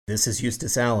This is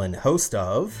Eustace Allen, host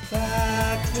of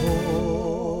Factoid.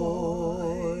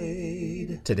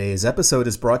 Today's episode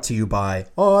is brought to you by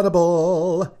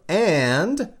Audible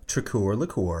and Tracour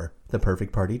Liqueur, the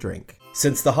perfect party drink.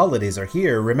 Since the holidays are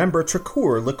here, remember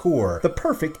Tracour Liqueur, the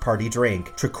perfect party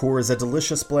drink. Tracour is a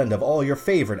delicious blend of all your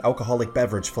favorite alcoholic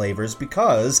beverage flavors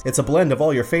because it's a blend of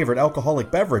all your favorite alcoholic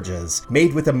beverages.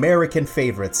 Made with American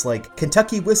favorites like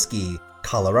Kentucky whiskey,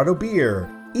 Colorado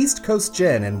beer, East Coast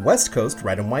gin, and West Coast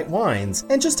red and white wines,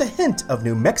 and just a hint of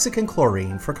New Mexican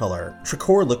chlorine for color.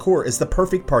 Tracour Liqueur is the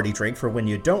perfect party drink for when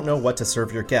you don't know what to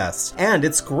serve your guests. And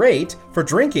it's great for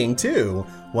drinking, too.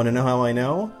 Want to know how I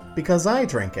know? Because I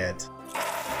drink it.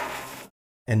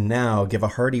 And now, give a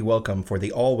hearty welcome for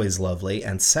the always lovely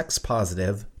and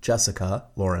sex-positive Jessica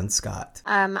Lauren Scott.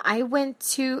 I went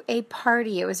to a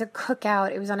party. It was a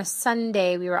cookout. It was on a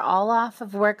Sunday. We were all off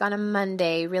of work on a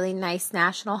Monday. Really nice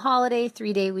national holiday,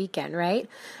 3-day weekend, right?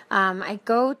 I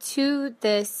go to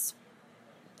this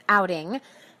outing,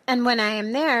 and when I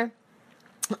am there,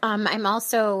 I'm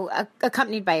also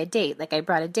accompanied by a date. Like, I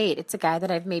brought a date. It's a guy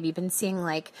that I've maybe been seeing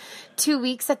like 2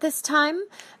 weeks at this time.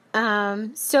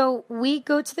 So we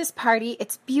go to this party.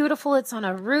 It's beautiful. It's on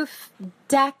a roof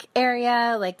deck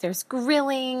area. Like, there's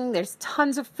grilling, there's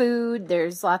tons of food,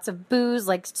 there's lots of booze,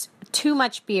 like too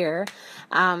much beer,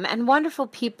 and wonderful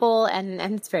people. And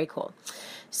it's very cool.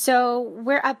 So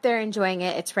we're up there enjoying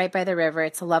it. It's right by the river.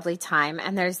 It's a lovely time.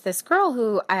 And there's this girl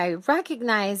who I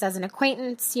recognize as an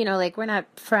acquaintance. You know, like, we're not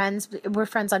friends. We're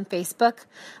friends on Facebook,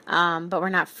 but we're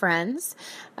not friends.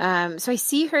 So I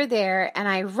see her there, and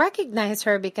I recognize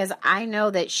her because I know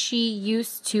that she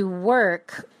used to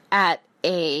work at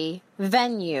a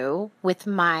venue with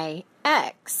my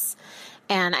ex,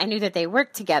 and I knew that they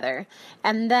worked together.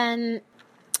 And then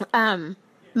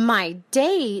my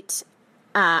date,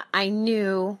 I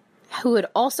knew, who had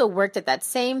also worked at that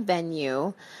same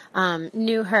venue,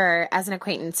 knew her as an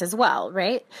acquaintance as well,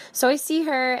 right? So I see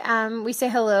her, we say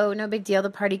hello, no big deal, the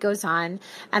party goes on,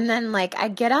 and then, like, I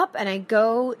get up and I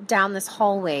go down this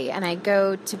hallway and I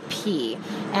go to pee,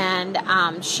 and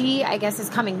she, I guess, is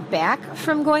coming back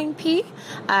from going pee,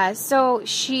 so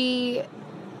she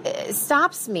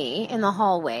stops me in the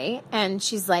hallway, and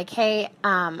she's like, hey,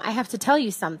 I have to tell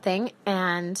you something,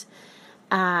 and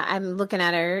I'm looking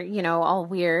at her, you know, all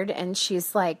weird, and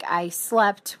she's like, I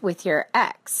slept with your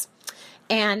ex.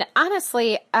 And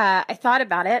honestly, I thought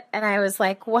about it, and I was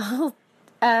like, well,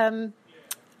 I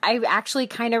actually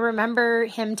kind of remember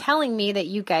him telling me that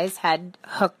you guys had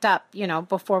hooked up, you know,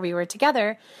 before we were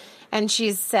together. And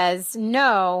she says,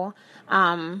 no,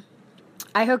 I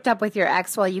hooked up with your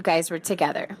ex while you guys were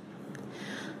together.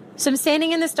 So I'm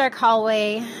standing in this dark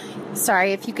hallway.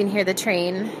 Sorry if you can hear the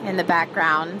train in the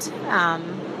background.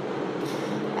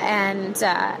 And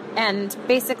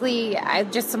basically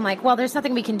I'm like, well, there's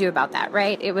nothing we can do about that,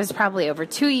 right? It was probably over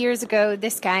 2 years ago.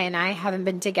 This guy and I haven't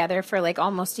been together for like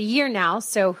almost a year now.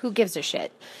 So who gives a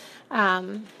shit?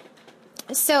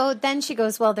 So then she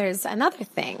goes, well, there's another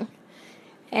thing.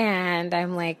 And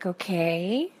I'm like,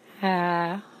 okay,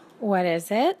 what is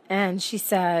it? And she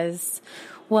says,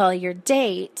 well, your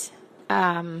date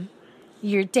who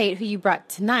you brought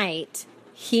tonight,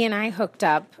 he and I hooked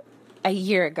up a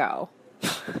year ago.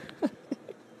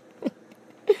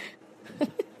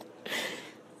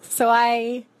 So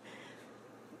I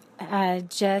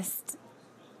just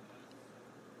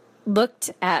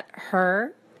looked at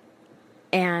her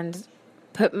and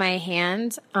put my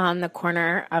hand on the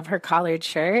corner of her collared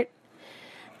shirt,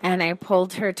 and I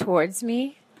pulled her towards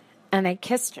me, and I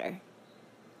kissed her.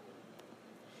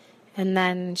 And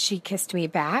then she kissed me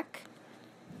back,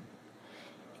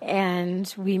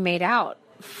 and we made out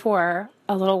for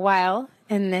a little while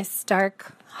in this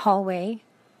dark hallway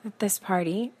at this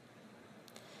party.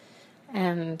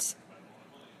 And,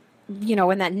 you know,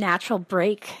 when that natural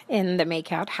break in the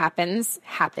makeout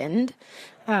happened,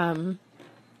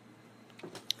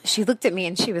 she looked at me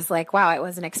and she was like, wow, I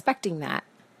wasn't expecting that.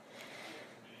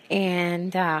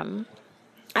 And I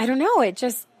don't know,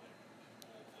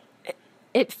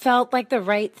 it felt like the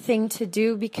right thing to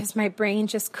do because my brain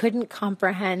just couldn't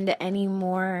comprehend any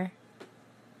more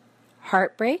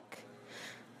heartbreak.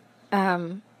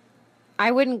 I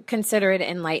wouldn't consider it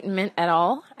enlightenment at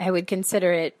all. I would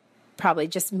consider it probably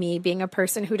just me being a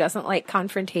person who doesn't like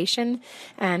confrontation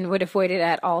and would avoid it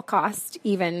at all costs,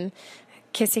 even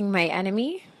kissing my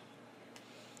enemy,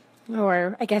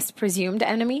 or I guess presumed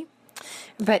enemy.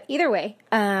 But either way,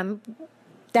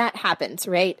 that happens,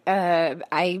 right?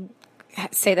 I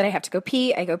say that I have to go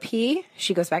pee. I go pee.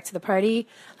 She goes back to the party.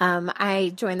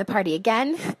 I join the party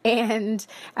again, and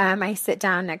I sit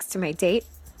down next to my date.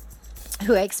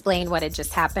 who I explained what had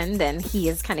just happened, and he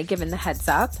is kind of given the heads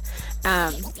up.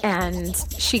 And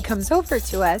she comes over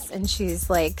to us and she's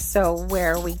like, so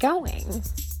where are we going?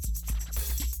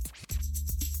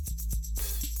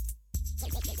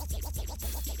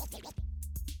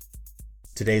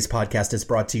 Today's podcast is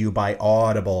brought to you by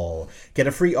Audible. Get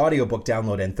a free audiobook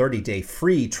download and 30-day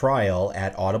free trial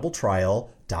at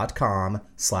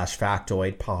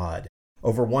audibletrial.com/factoidpod.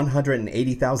 Over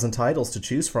 180,000 titles to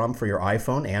choose from for your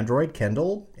iPhone, Android,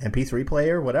 Kindle, MP3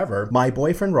 player, whatever. My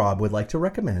boyfriend Rob would like to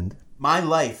recommend My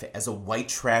Life as a White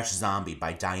Trash Zombie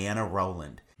by Diana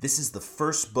Rowland. This is the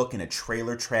first book in a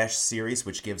trailer trash series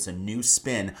which gives a new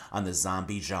spin on the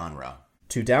zombie genre.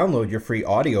 To download your free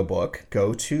audiobook,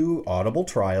 go to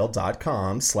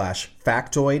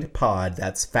audibletrial.com/factoidpod.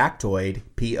 That's factoid,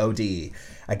 P-O-D.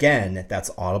 Again, that's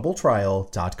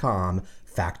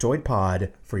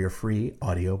audibletrial.com/factoidpod for your free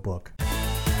audiobook.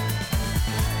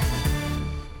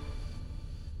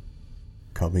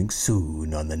 Coming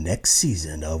soon on the next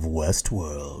season of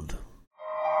Westworld.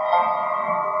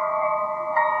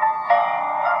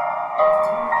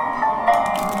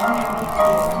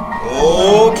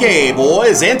 Okay,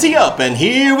 boys, ante up, and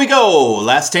here we go.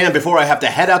 Last stand before I have to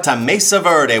head out to Mesa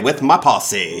Verde with my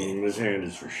posse. This hand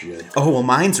is for shit. Oh, well,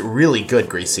 mine's really good,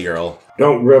 Greasy Earl.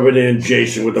 Don't rub it in,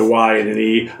 Jason, with a Y and an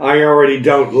E. I already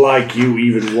don't like you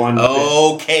even one bit.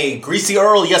 Okay, Greasy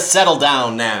Earl, you settle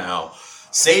down now.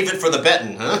 Save it for the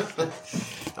betting, huh?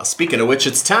 Now, speaking of which,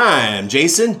 it's time.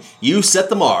 Jason, you set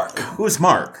the mark. Who's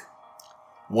Mark?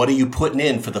 What are you putting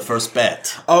in for the first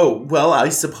bet? Oh, well, I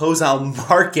suppose I'll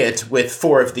mark it with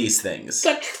 4 of these things.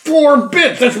 That's 4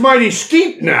 bits. That's mighty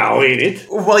steep now, ain't it?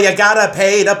 Well, you gotta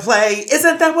pay to play.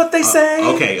 Isn't that what they say?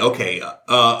 Okay.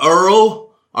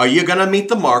 Earl, are you gonna meet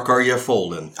the mark or are you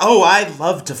folding? Oh, I'd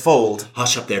love to fold.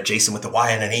 Hush up there, Jason, with the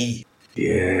Y and an E.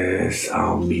 Yes,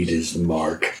 I'll meet his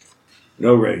mark.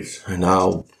 No raise. And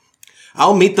I'll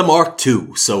meet the mark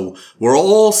too, so we're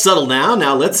all settled now.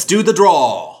 Now let's do the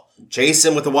draw.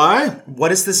 Jason with the Y?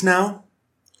 What is this now?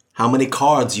 How many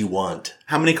cards you want?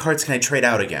 How many cards can I trade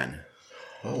out again?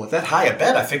 Well, with that high a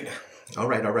bet, I think... All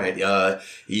right.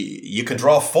 You can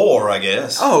draw 4, I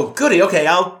guess. Oh, goody. Okay,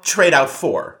 I'll trade out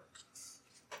 4.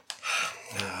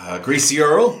 Greasy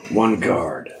Earl? 1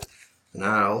 card.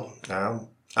 Now,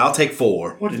 I'll take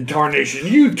 4. What in tarnation,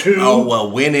 you two? Oh,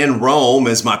 well, win in Rome,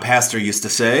 as my pastor used to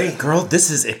say. Girl, this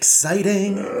is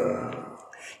exciting.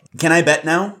 Can I bet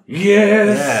now?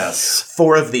 Yes.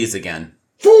 4 of these again.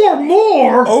 4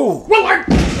 more? Oh. Well,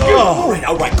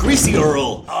 All right, Greasy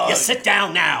Earl. You sit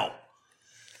down now.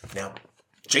 Now,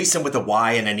 Jason with a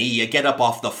Y and an E, you get up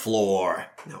off the floor.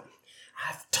 Now,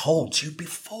 I've told you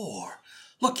before.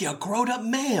 Look, you're a grown-up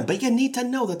man, but you need to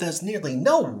know that there's nearly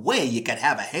no way you could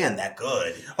have a hand that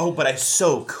good. Oh, but I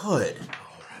so could.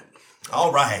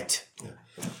 All right.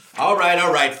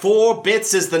 4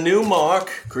 bits is the new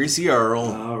mark. Greasy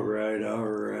Earl. All right.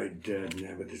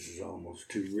 Dadnabbit, this is almost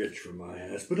too rich for my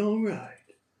ass, but all right.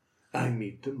 I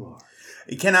meet the mark.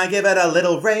 Can I give it a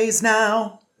little raise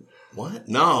now? What?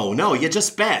 No, you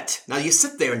just bet. Now you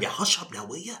sit there and you hush up now,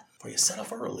 will you? Or you set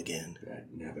off Earl again.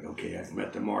 Dadnabbit, okay, I've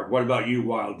met the mark. What about you,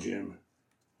 Wild Jim?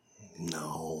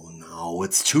 No,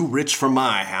 it's too rich for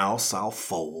my house. I'll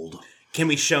fold. Can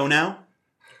we show now?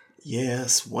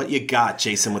 Yes, what you got,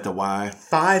 Jason with the Y?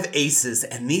 5 aces,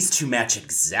 and these 2 match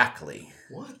exactly.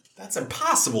 What? That's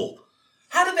impossible.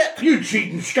 How did that... You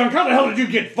cheating skunk, how the hell did you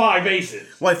get 5 aces?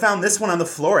 Well, I found this one on the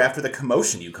floor after the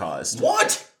commotion you caused.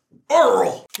 What?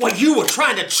 Earl! Well, you were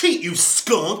trying to cheat, you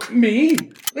skunk! Me?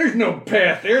 There's no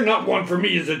path there, not one for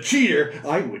me as a cheater.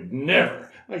 I would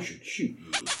never. I should shoot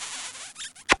you.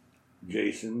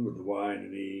 Jason with the Y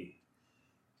and an E.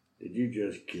 Did you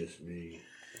just kiss me?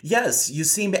 Yes, you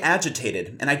seem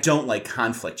agitated, and I don't like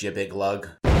conflict, you big lug.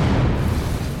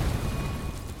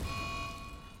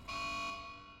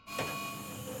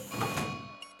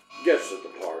 Guests at the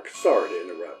park, sorry to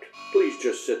interrupt. Please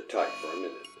just sit tight for a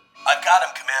minute. I've got him,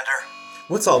 Commander.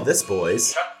 What's all this,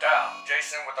 boys? Shut down,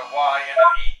 Jason with the Y and an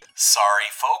E. Sorry,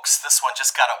 folks, this one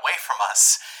just got away from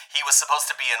us. He was supposed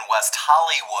to be in West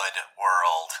Hollywood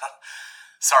world.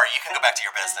 Sorry, you can go back to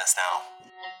your business now.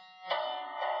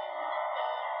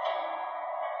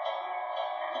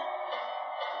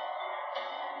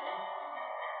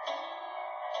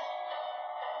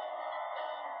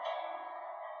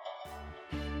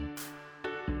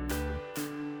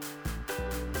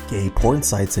 Gay porn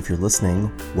sites, if you're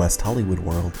listening, West Hollywood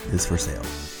World is for sale.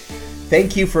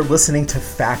 Thank you for listening to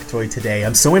Factoid today.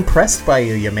 I'm so impressed by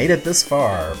you. You made it this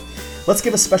far. Let's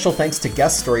give a special thanks to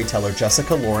guest storyteller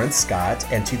Jessica Lawrence Scott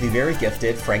and to the very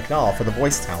gifted Frank Nall for the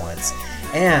voice talents.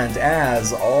 And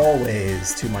as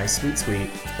always, to my sweet, sweet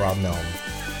Rob Milne.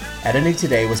 Editing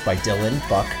today was by Dylan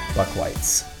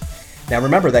Buckwhites. Now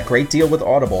remember that great deal with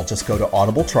Audible. Just go to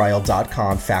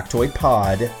audibletrial.com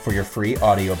 /factoidpod for your free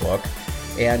audiobook.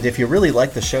 And if you really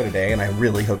liked the show today, and I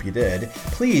really hope you did,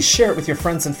 please share it with your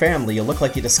friends and family. You'll look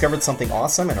like you discovered something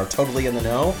awesome and are totally in the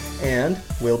know, and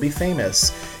will be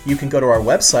famous. You can go to our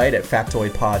website at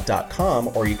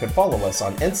factoidpod.com, or you can follow us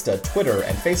on Insta, Twitter,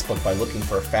 and Facebook by looking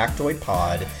for Factoid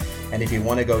Pod. And if you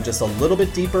want to go just a little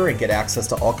bit deeper and get access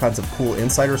to all kinds of cool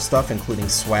insider stuff, including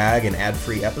swag and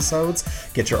ad-free episodes,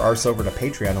 get your arse over to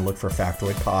Patreon and look for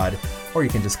Factoid Pod. Or you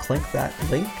can just click that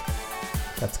link.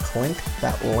 That's click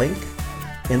that link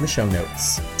in the show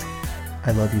notes.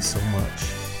 I love you so much.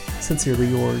 Sincerely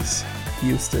yours,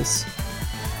 Eustace.